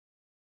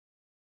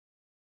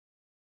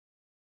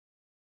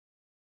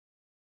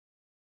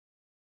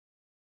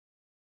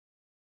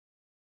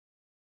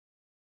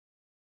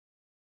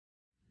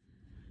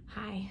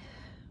Hi,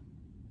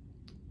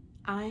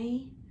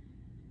 I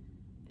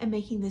am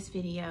making this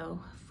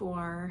video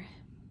for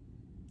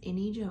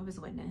any Jehovah's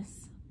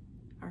Witness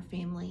or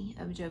family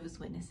of Jehovah's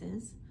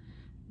Witnesses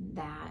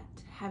that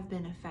have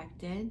been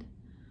affected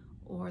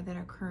or that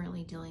are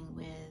currently dealing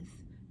with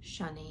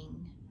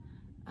shunning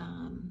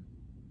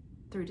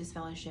through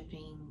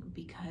disfellowshipping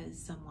because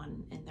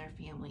someone in their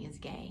family is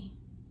gay.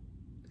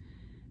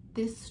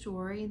 This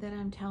story that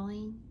I'm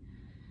telling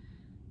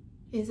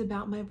is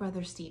about my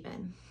brother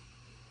Stephen.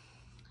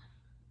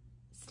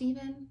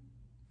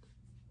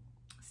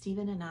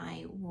 Stephen and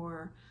I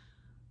were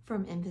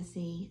from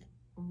infancy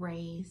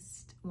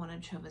raised one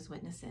of Jehovah's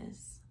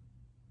Witnesses.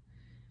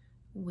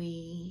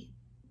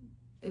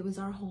 It was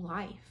our whole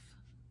life.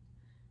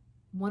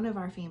 One of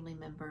our family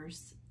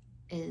members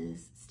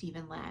is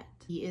Stephen Lett.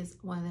 He is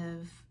one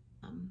of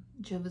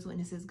Jehovah's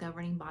Witnesses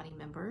governing body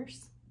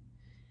members.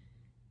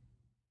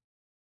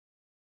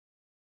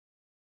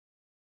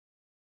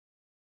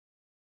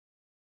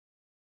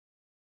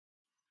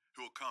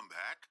 Who will come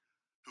back,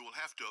 who will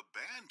have to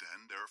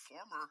abandon their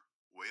former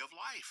way of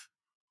life.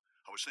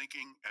 I was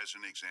thinking, as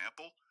an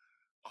example,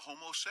 a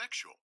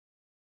homosexual.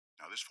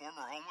 Now, this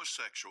former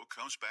homosexual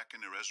comes back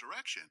in the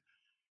resurrection,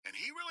 and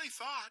he really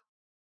thought,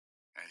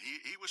 and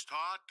he was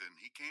taught, and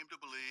he came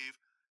to believe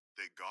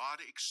that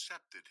God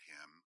accepted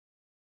him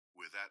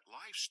with that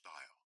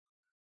lifestyle.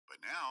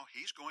 But now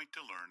he's going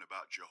to learn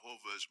about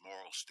Jehovah's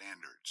moral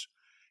standards.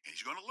 And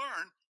he's going to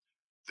learn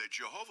that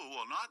Jehovah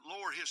will not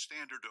lower his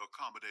standard to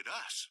accommodate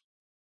us.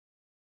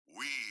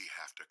 We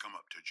have to come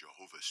up to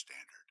Jehovah's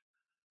standard.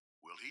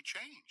 Will he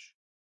change?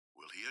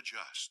 Will he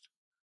adjust?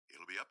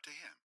 It'll be up to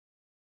him.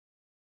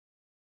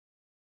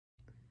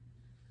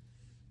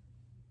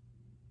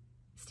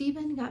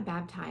 Stephen got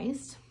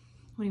baptized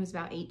when he was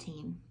about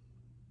 18.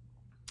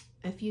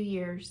 A few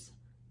years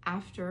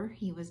after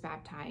he was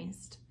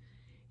baptized,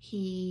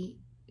 he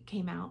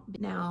came out.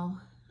 Now,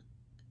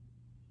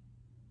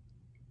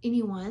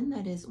 anyone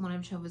that is one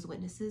of Jehovah's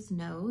Witnesses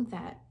know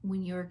that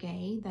when you're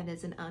gay, that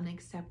is an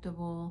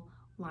unacceptable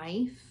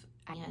life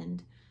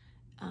and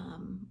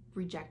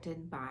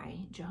rejected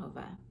by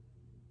Jehovah.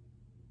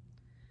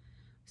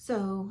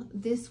 So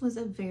this was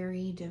a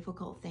very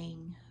difficult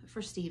thing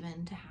for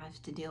Stephen to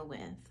have to deal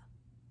with.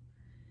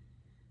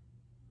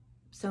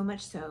 So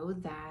much so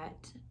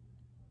that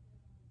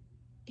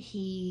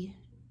he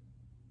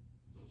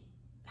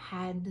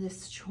had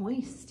this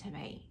choice to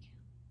make.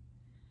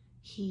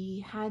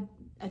 He had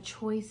a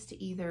choice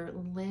to either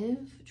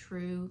live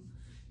true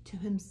to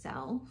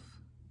himself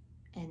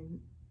and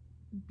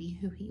be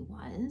who he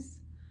was,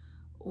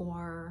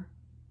 or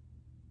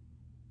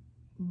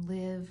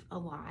live a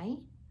lie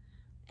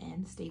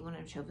and stay one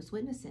of Jehovah's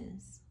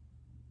Witnesses.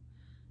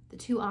 The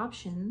two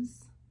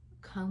options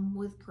come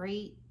with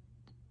great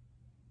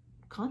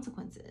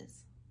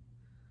consequences.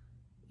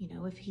 You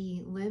know, if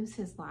he lives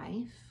his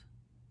life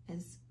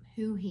as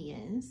who he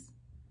is,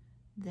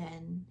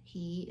 then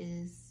he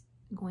is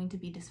going to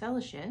be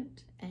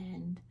disfellowshipped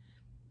and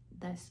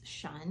thus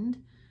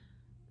shunned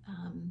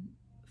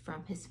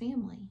from his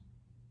family,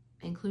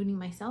 including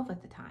myself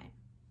at the time.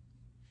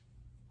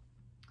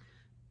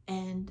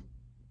 And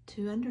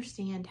to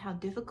understand how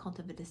difficult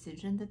of a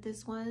decision that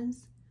this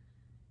was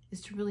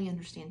is to really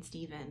understand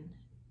Stephen.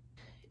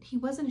 He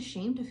wasn't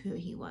ashamed of who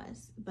he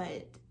was,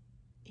 but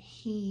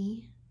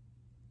he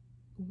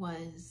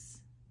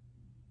was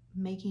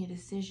making a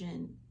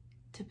decision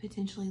to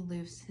potentially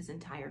lose his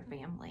entire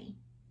family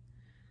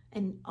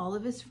and all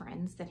of his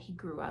friends that he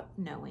grew up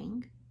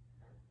knowing.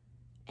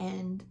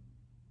 And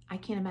I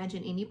can't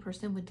imagine any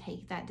person would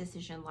take that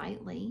decision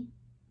lightly.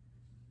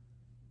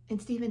 And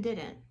Stephen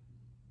didn't.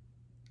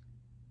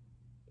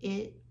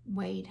 It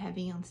weighed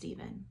heavy on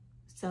Stephen,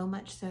 so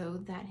much so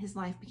that his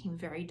life became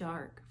very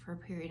dark for a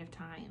period of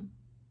time.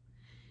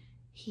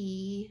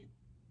 He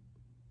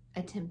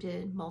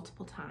attempted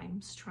multiple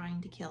times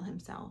trying to kill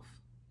himself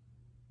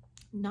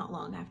not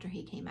long after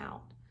he came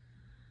out.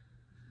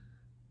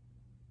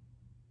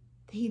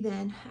 He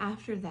then,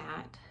 after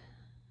that,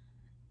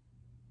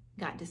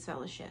 got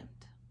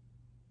disfellowshipped.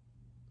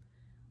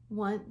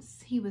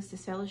 Once he was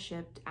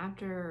disfellowshipped,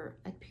 after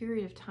a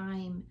period of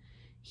time,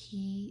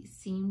 he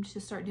seemed to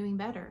start doing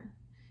better.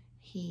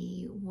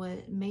 He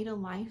made a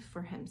life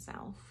for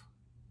himself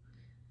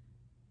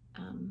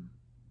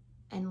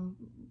and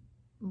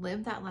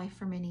lived that life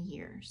for many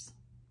years.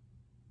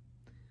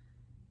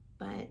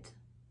 But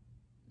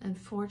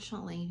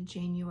unfortunately,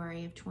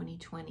 January of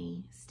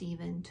 2020,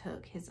 Stephen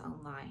took his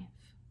own life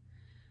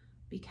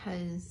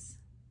because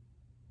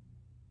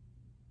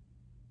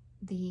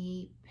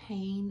the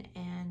pain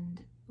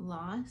and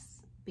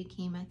loss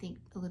became, I think,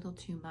 a little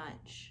too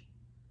much.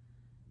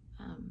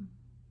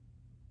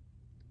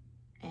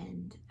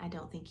 And I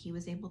don't think he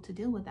was able to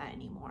deal with that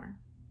anymore.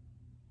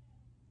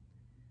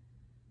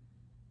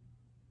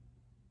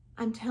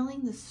 I'm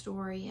telling this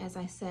story, as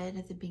I said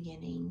at the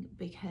beginning,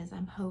 because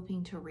I'm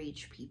hoping to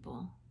reach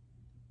people.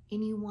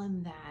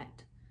 Anyone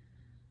that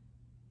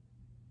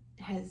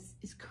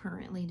is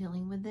currently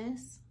dealing with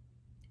this,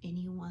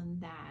 anyone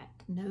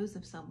that knows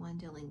of someone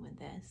dealing with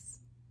this,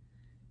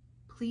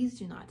 please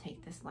do not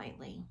take this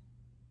lightly.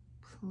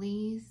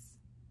 Please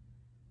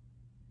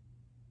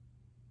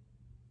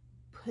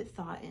put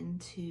thought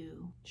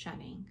into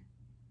shunning.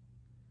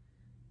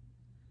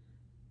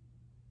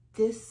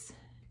 This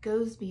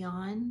goes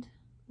beyond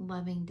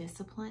loving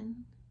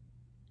discipline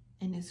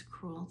and is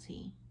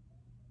cruelty,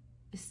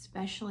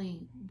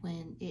 especially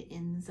when it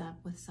ends up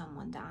with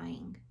someone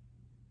dying.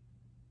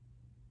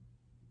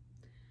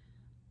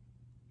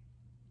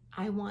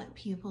 I want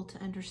people to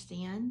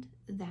understand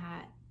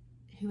that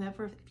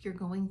whoever, if you're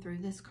going through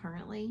this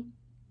currently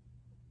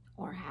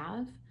or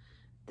have,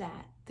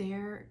 that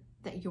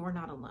you're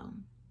not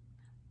alone.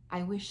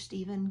 I wish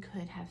Stephen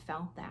could have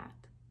felt that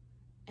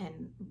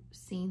and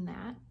seen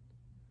that.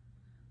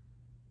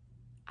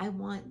 I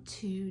want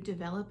to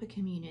develop a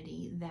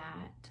community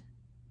that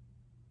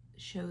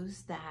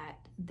shows that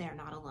they're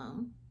not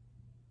alone.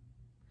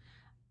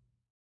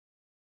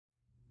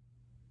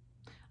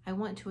 I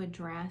want to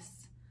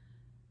address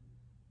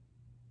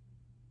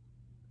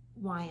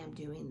why I'm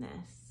doing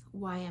this,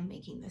 why I'm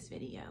making this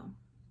video.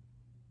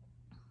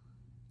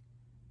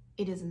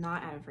 It is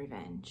not out of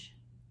revenge.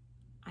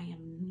 I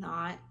am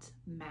not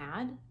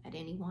mad at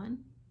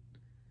anyone.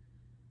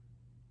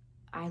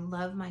 I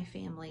love my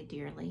family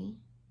dearly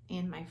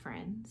and my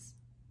friends,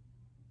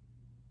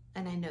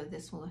 and I know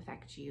this will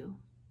affect you.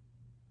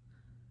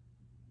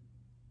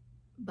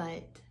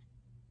 But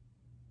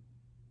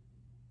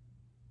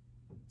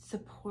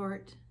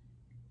support,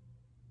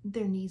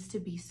 there needs to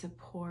be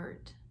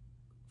support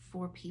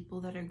for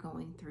people that are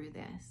going through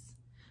this,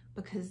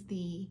 because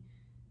the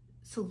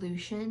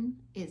solution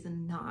is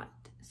not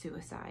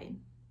suicide.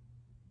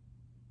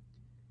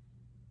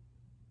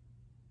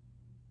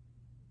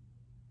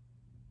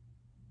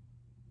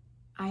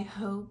 I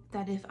hope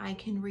that if I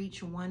can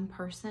reach one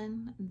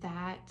person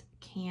that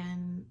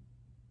can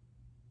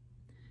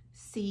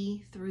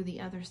see through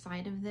the other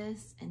side of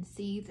this and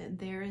see that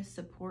there is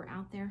support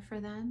out there for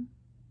them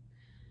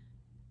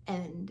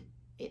and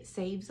it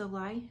saves a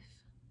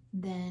life,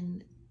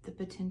 then the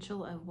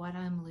potential of what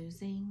I'm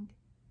losing,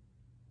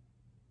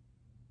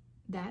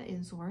 that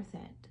is worth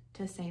it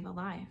to save a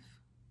life.